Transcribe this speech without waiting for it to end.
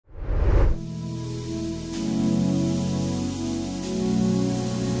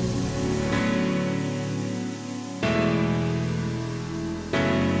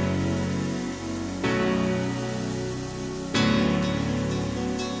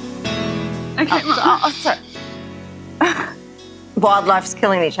Okay, sorry. Wildlife's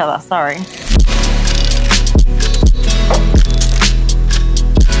killing each other, sorry.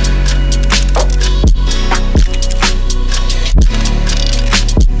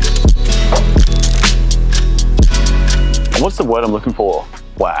 What's the word I'm looking for?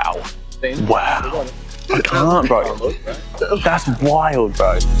 Wow. Wow. I can't, bro. That's wild,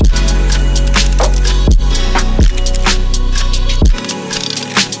 bro.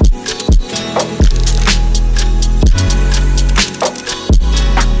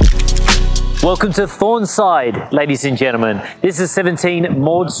 Welcome to Thornside, ladies and gentlemen. This is 17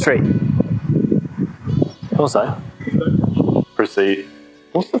 Maud Street. Also, Proceed.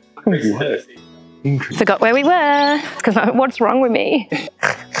 What's the fucking word? Forgot where we were, because what's wrong with me?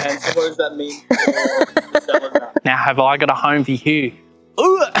 And so what does that mean for selling that? Now have I got a home for you?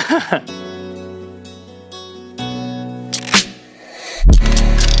 Ooh.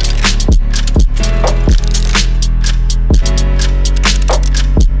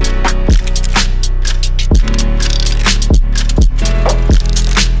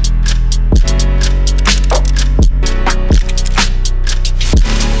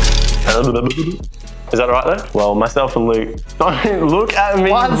 Is that right though? Well, myself and Luke. Don't look at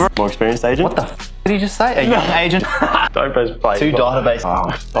me. What? More experienced agent. What the f did you just say? A young agent? Don't press play. Two databases.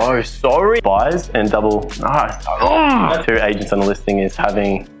 Oh, so sorry. Buys and double. Two agents on the listing is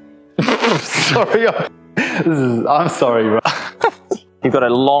having. Sorry. I'm sorry, bro. you've got a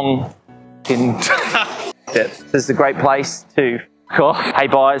long This is a great place to cough. Hey,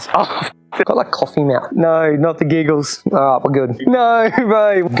 buyers. Oh. Got like coffee mouth. No, not the giggles. Alright, we're good. No,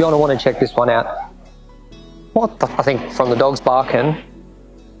 bro. You're gonna want to check this one out. What the? I think from the dogs barking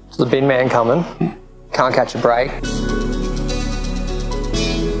to the bin man coming, can't catch a break.